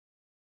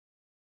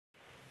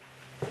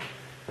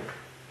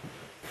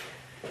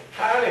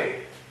Howdy!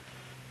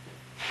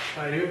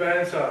 My new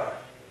bandsaw.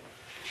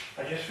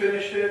 I just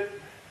finished it.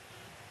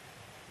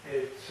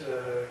 It's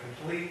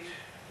complete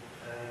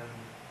and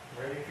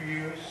ready for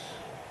use.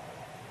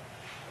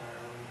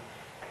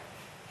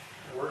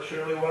 It works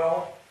really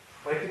well.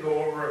 I'd like to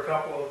go over a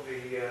couple of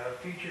the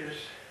features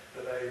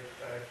that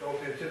I've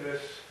built into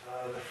this.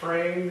 The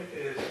frame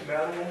is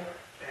metal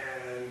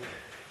and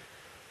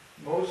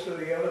most of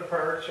the other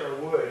parts are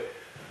wood.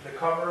 The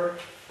cover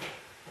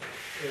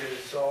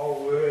is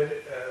all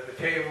wood, the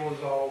table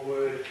is all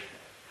wood,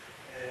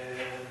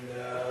 and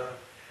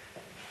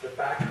the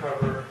back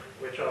cover,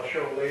 which I'll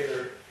show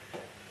later,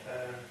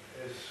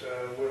 is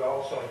wood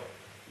also.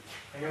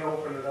 I'm going to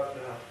open it up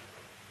now.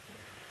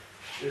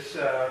 This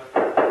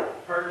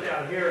part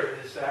down here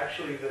is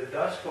actually the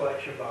dust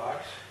collection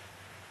box.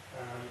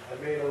 I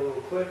made a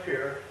little clip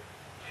here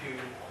to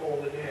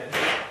hold it in.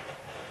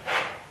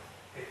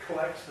 It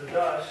collects the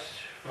dust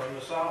from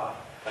the saw.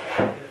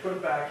 You put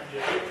it back and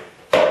just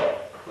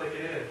click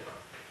it in.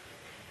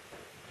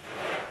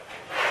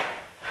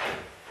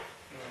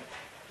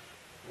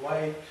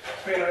 Light.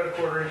 It's made out of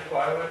 1/4-inch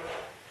plywood.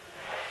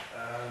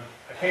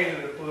 I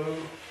painted it blue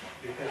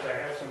because I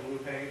had some blue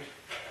paint.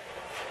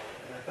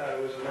 And I thought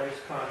it was a nice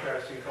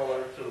contrasting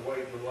color to the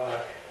white and the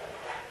black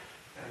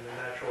and the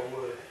natural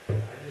wood.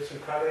 I did some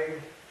cutting,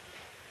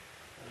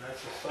 and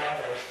that's the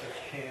sawdust that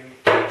came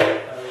out.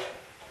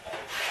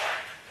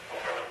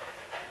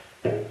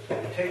 So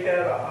you take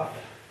that off,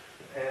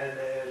 and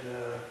then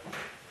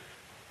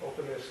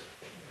open this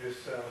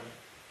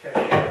catch.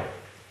 You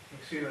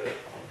can see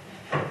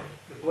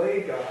the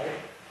blade guide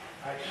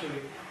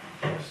actually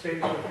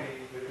stays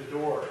with the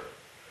door,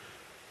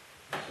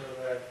 so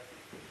that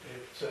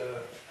it's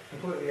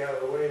completely out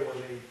of the way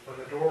when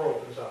the door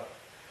opens up.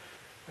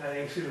 And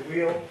you can see the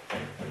wheel,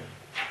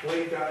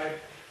 blade guide,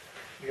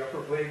 the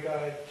upper blade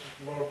guide,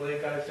 lower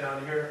blade guides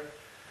down here.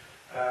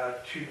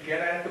 To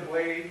get at the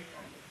blade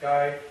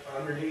guide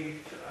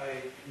underneath,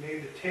 I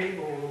made the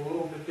table a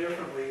little bit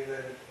differently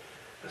than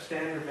a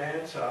standard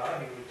bandsaw.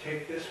 You would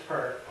take this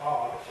part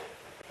off.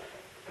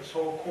 This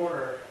whole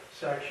corner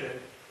section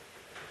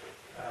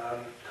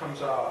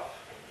comes off.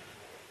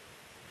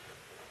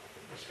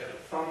 It's got a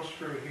thumb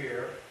screw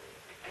here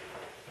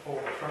to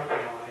hold the front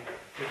line,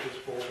 get this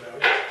pulled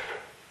out.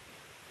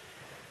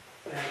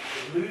 And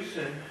to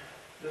loosen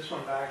this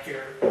one back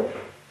here, you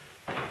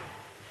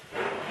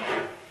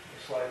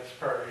slide this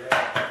part right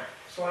out.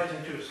 Slides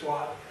into a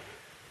slot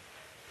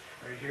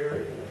right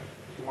here.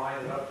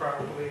 Line it up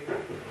properly.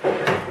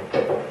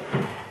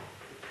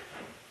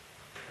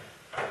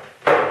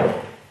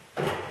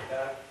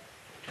 That.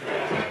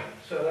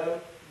 So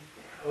that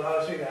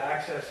allows me to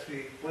access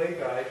the blade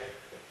guide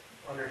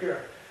under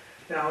here.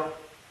 Now,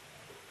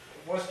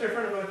 what's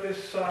different about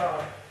this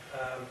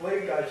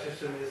blade guide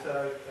system is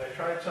that I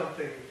tried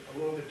something a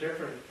little bit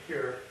different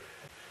here.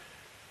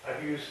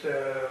 I've used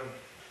the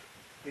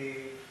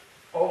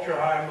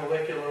ultra-high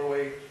molecular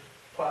weight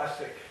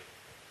plastic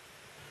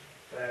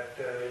that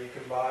you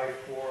can buy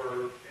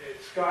for,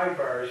 it's guide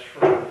bars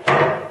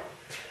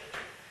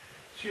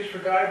it's used for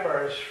guide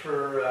bars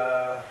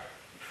for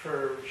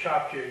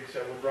shop jigs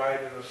that would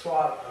ride in the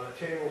slot on a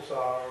table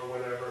saw or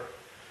whatever.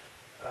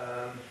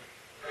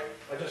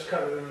 I just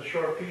cut it into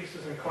short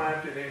pieces and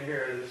clamped it in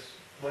here. This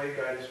blade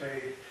guide is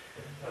made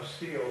of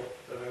steel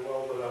that I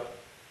welded up.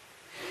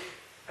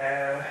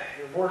 And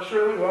it works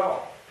really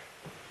well.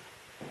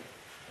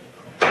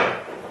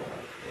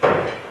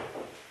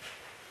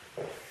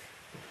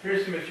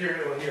 Here's the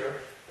material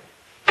here.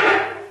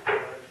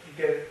 You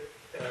get it,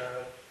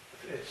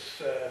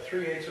 it's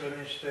 3/8 of an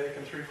inch thick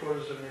and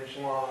 3/4 of an inch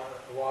long,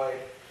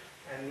 wide,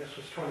 and this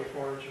was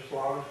 24 inches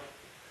long.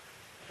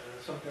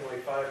 Something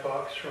like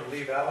 $5 from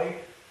Lee Valley.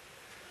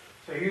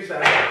 So I use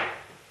that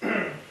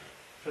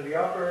for the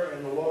upper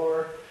and the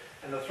lower,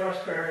 and the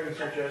thrust bearings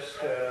are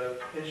just 1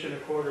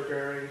 1/4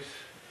 bearings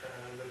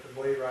that the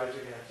blade rides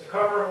against. The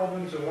cover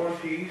opens in one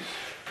piece.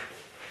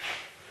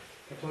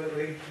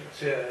 Completely.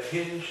 It's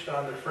hinged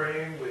on the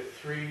frame with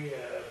 3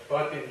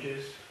 butt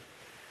hinges.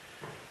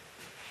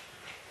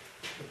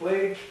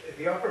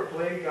 The upper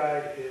blade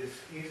guide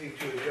is easy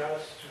to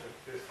adjust.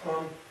 With this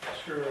thumb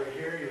screw right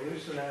here, you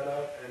loosen that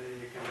up, and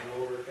then you can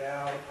lower it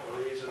down or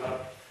raise it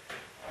up.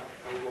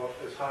 And go up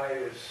as high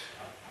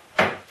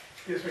as,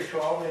 gives me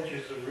 12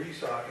 inches of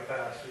resaw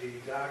capacity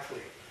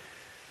exactly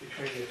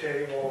between the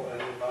table and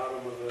the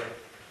bottom of the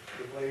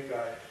blade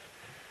guide.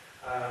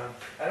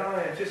 I don't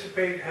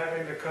anticipate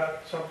having to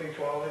cut something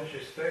 12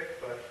 inches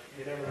thick, but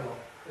you never know.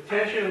 The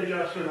tension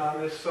adjustment on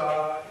this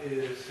saw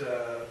is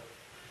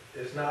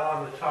not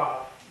on the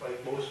top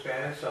like most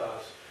band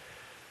saws.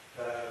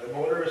 The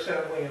motor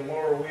assembly and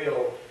lower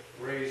wheel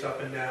raise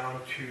up and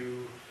down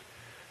to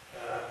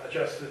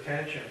adjust the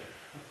tension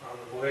on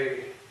the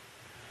blade.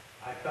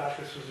 I thought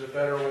this was a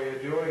better way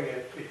of doing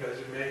it because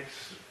it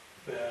makes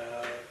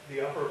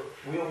the upper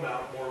wheel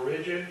mount more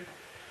rigid,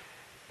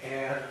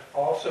 and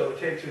also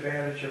takes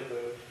advantage of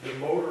the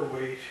motor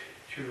weight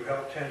to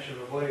help tension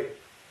the blade.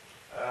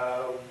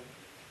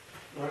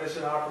 When it's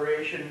in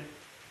operation,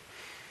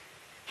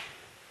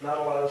 not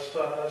a lot of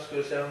sawdust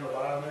goes down the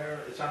bottom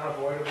there. It's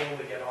unavoidable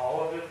to get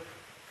all of it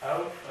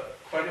out, but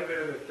quite a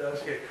bit of it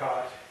does get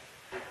caught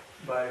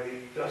by the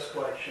dust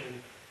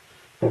collection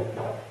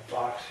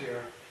box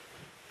here.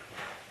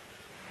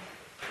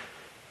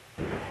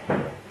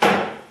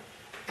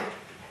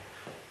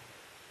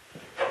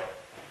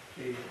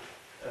 The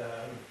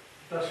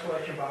dust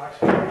collection box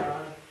goes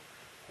on,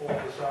 hold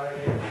the side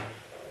in.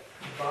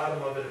 The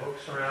bottom of it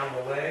hooks around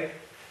the leg,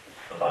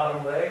 the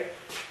bottom leg,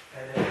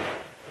 and then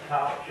the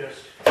top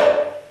just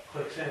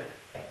clicks in.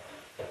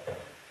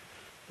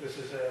 This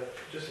is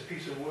just a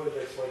piece of wood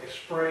that's like a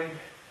spring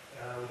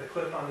with a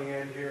clip on the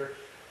end here.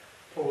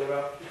 Pull it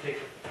up, take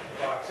the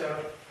box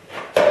out,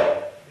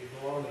 leave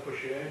it alone to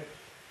push it in.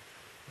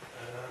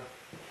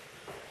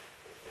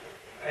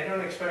 I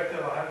don't expect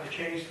that I'll have to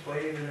change the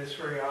blade in this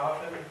very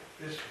often.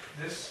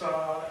 This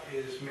saw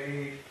is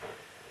made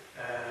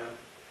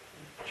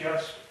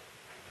just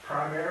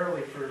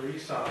primarily for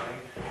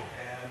resawing,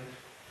 and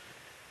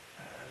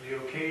the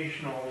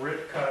occasional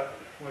rip cut,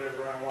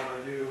 whatever I want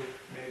to do.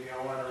 Maybe I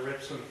want to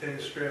rip some thin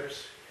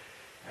strips,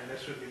 and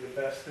this would be the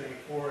best thing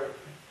for it.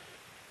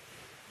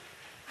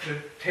 The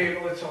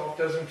table itself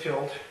doesn't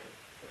tilt.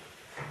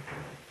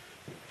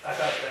 I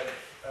thought that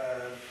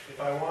if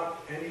I want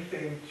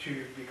anything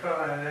to be cut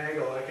on an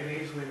angle, I can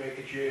easily make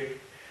a jig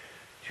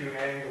to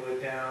angle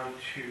it down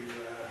to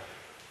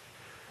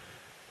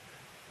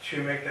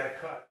make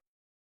that cut.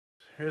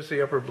 Here's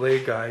the upper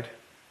blade guide.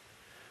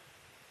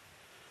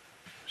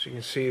 So you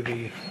can see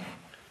the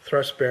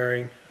thrust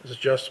bearing is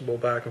adjustable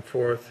back and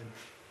forth.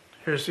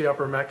 Here's the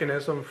upper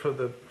mechanism for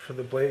the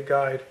blade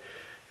guide.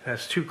 It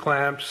has two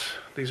clamps.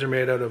 These are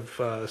made out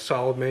of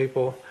solid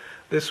maple.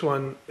 This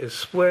one is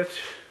split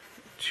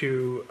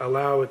to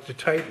allow it to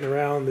tighten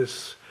around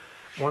this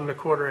 1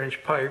 1/4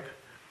 inch pipe,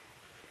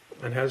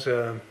 and has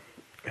a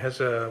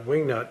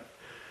wing nut.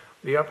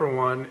 The upper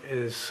one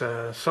is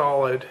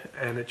solid,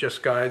 and it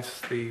just guides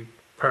the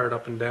part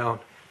up and down.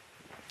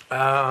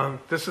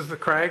 This is the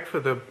crank for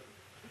the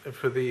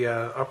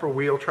upper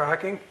wheel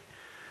tracking.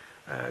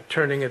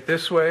 Turning it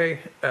this way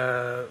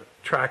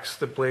tracks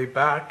the blade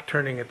back.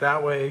 Turning it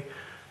that way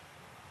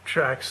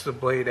tracks the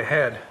blade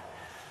ahead.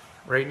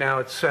 Right now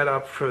it's set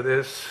up for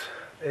this.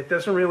 It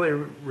doesn't really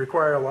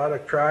require a lot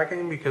of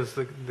tracking because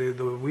the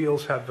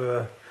wheels have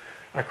a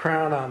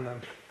crown on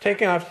them.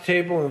 Taking off the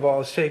table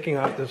involves taking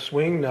off this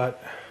wing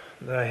nut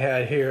that I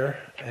had here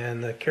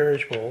and the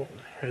carriage bolt.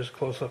 Here's a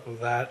close-up of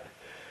that.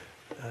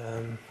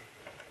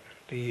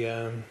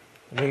 The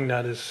wing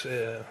nut is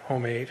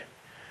homemade.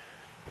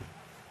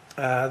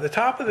 The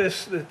top of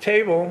the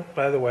table,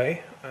 by the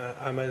way,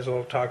 I might as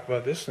well talk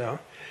about this now.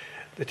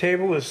 The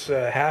table is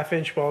 1/2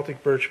 inch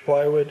Baltic birch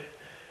plywood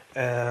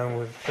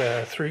with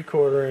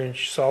 3/4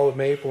 inch solid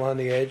maple on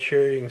the edge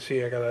here. You can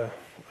see I got a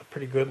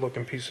pretty good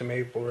looking piece of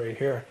maple right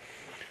here.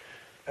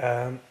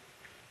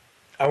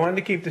 I wanted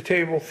to keep the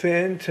table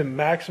thin to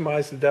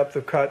maximize the depth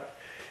of cut.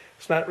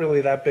 It's not really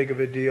that big of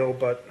a deal,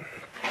 but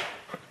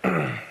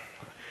and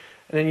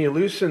then you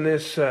loosen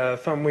this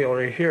thumb wheel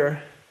right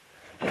here,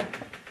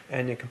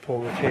 and you can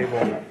pull the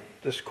table,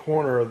 this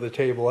corner of the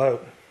table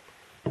out.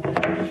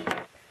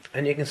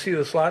 And you can see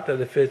the slot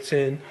that it fits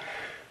in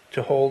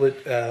to hold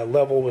it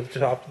level with the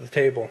top of the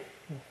table.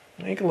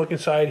 And you can look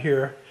inside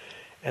here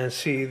and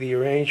see the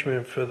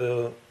arrangement for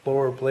the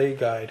lower blade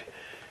guide.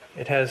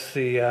 It has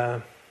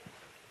the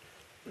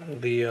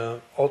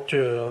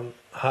ultra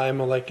high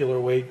molecular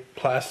weight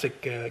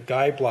plastic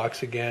guide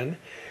blocks again,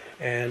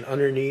 and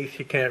underneath,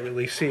 you can't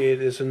really see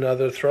it, is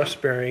another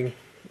thrust bearing,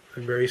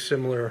 very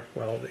similar,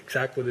 well,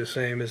 exactly the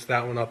same as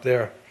that one up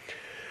there.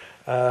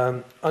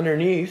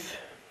 Underneath,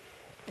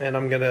 and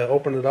I'm going to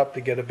open it up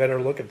to get a better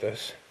look at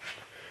this.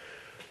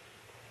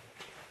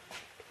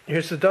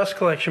 Here's the dust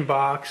collection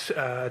box.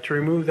 To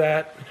remove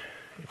that,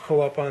 you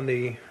pull up on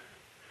the,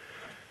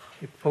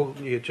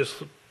 you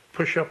just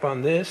push up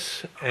on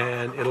this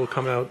and it'll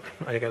come out.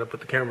 I got to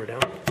put the camera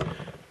down.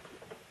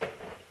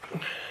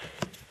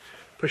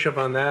 Push up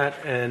on that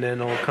and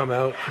then it'll come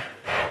out,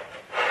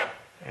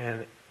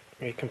 and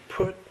you can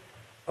put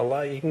a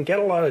lot, you can get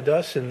a lot of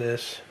dust in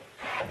this.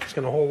 It's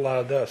going to hold a lot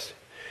of dust.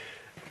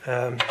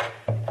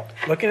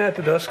 Looking at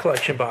the dust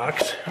collection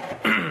box,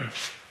 you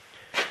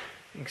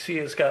can see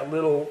it's got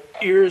little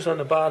ears on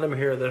the bottom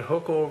here that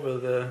hook over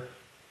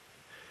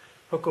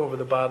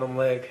the bottom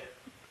leg.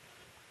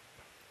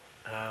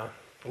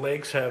 The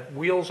legs have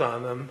wheels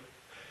on them.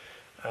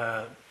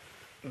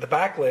 The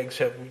back legs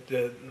have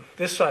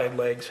this side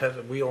legs has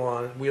a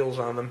wheels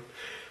on them.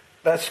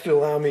 That's to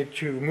allow me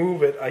to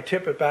move it. I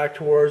tip it back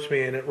towards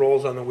me and it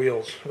rolls on the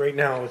wheels. Right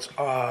now it's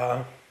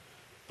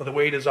the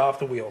weight is off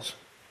the wheels.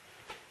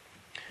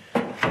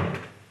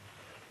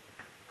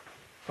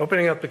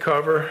 Opening up the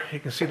cover, you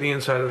can see the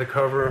inside of the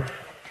cover.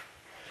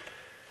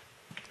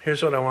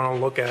 Here's what I want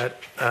to look at.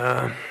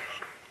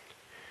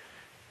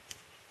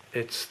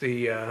 It's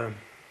the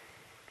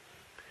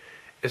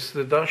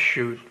dust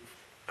chute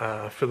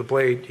for the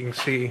blade. You can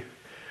see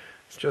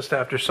just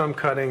after some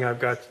cutting, I've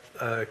got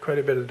quite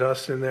a bit of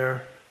dust in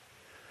there.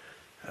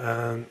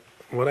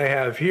 What I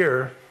have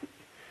here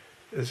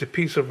is a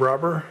piece of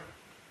rubber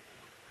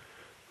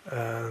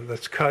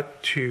that's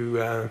cut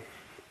to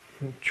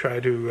try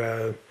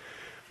to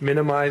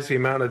minimize the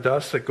amount of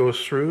dust that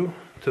goes through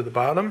to the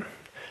bottom.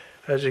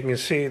 As you can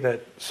see,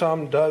 that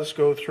some does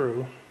go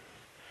through,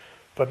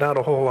 but not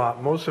a whole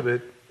lot. Most of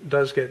it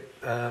does get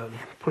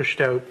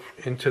pushed out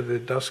into the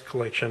dust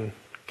collection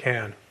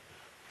can.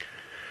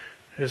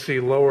 Here's the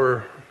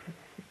lower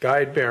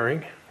guide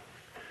bearing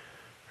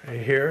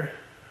right here,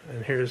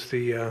 and here's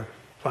the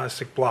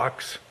plastic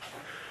blocks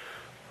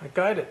that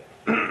guide it.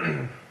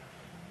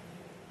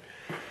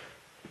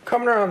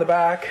 Coming around the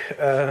back,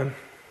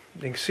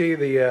 you can see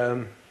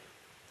the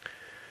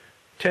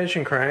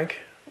tension crank.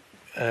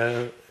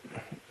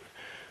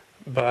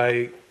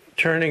 By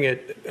turning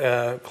it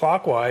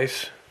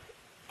clockwise,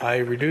 I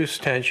reduce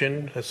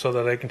tension so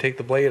that I can take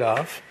the blade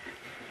off,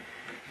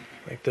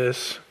 like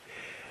this.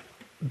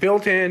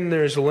 Built in,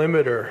 there's a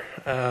limiter.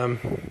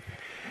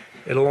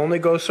 It'll only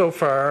go so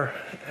far,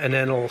 and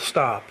then it'll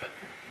stop.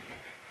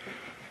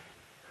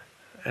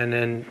 And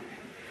then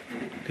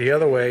the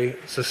other way,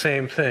 it's the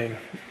same thing.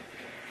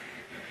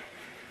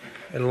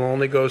 It'll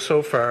only go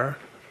so far,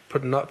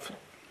 put enough,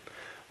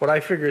 what I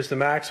figure is the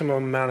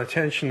maximum amount of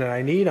tension that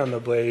I need on the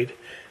blade,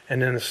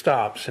 and then it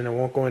stops, and it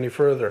won't go any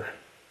further.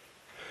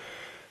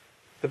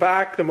 The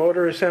back, the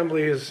motor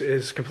assembly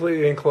is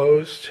completely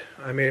enclosed.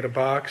 I made a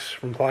box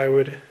from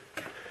plywood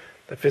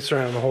that fits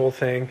around the whole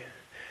thing.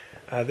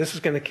 This is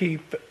going to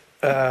keep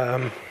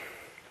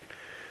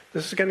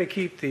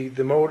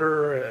the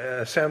motor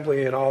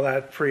assembly and all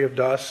that free of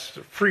dust,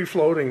 free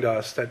floating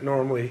dust that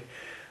normally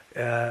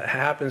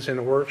happens in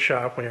a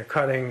workshop when you're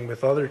cutting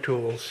with other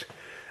tools.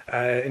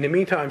 In the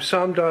meantime,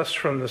 some dust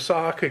from the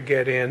saw could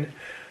get in.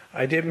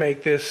 I did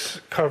make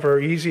this cover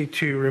easy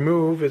to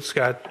remove. It's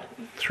got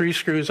 3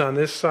 screws on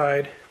this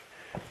side,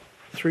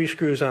 3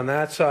 screws on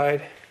that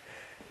side,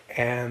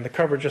 and the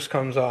cover just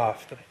comes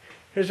off.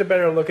 Here's a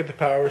better look at the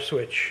power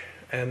switch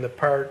and the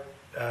part.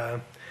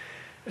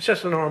 It's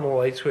just a normal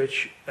light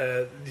switch.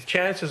 The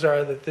chances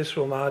are that this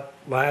will not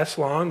last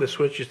long, the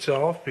switch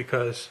itself,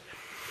 because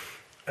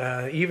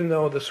even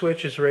though the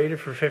switch is rated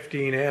for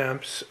 15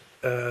 amps,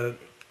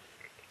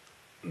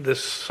 the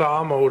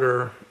saw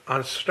motor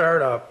on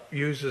startup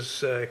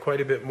uses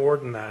quite a bit more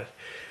than that.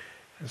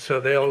 And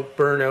so they'll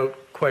burn out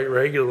quite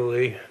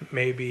regularly,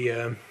 maybe,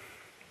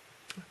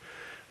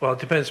 well, it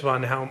depends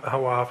upon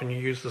how often you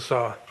use the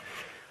saw.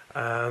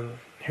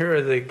 Here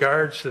are the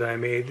guards that I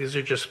made. These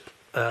are just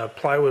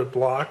plywood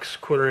blocks,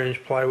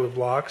 1/4-inch plywood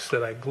blocks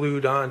that I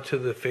glued onto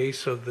the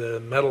face of the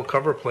metal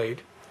cover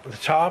plate. The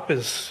top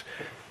has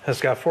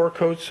got 4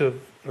 coats of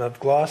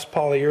gloss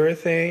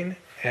polyurethane,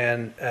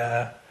 and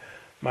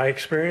my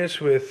experience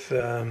with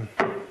my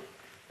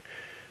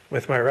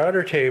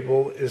router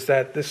table is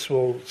that this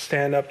will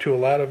stand up to a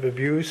lot of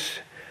abuse.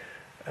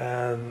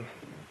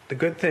 The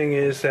good thing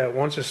is that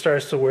once it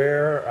starts to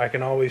wear, I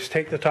can always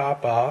take the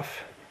top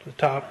off. The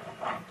top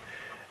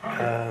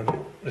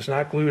is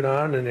not glued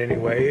on in any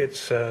way.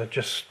 It's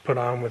just put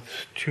on with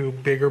 2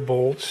 bigger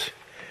bolts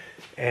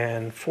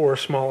and 4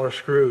 smaller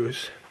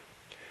screws.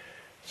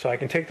 So I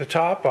can take the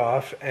top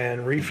off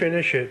and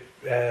refinish it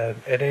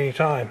at any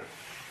time.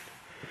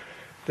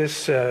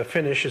 This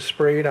finish is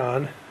sprayed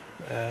on.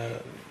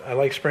 I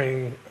like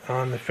spraying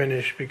on the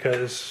finish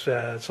because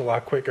it's a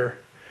lot quicker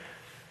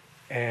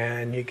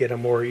and you get a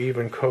more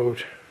even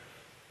coat.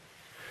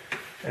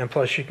 And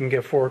plus you can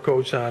get 4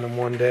 coats on in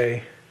one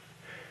day.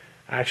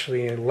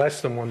 Actually in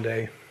less than one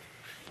day.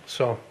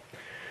 So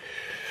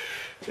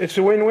it's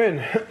a win-win.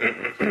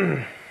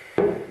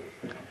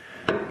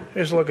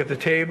 Here's a look at the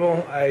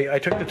table. I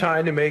took the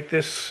time to make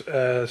this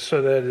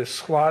so that it's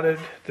slotted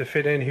to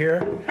fit in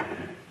here.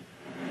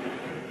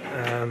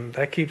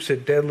 That keeps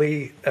it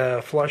deadly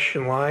flush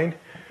in line.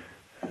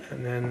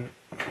 And then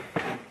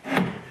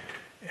it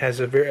has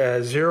a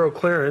 0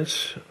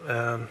 clearance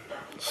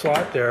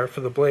slot there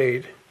for the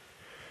blade,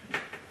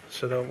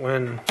 so that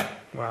when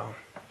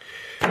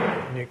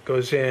it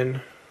goes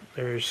in,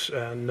 there's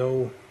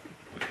no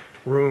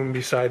room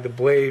beside the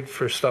blade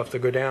for stuff to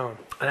go down.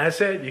 And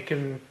that's it. You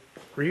can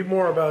read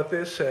more about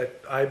this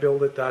at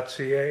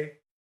ibuildit.ca.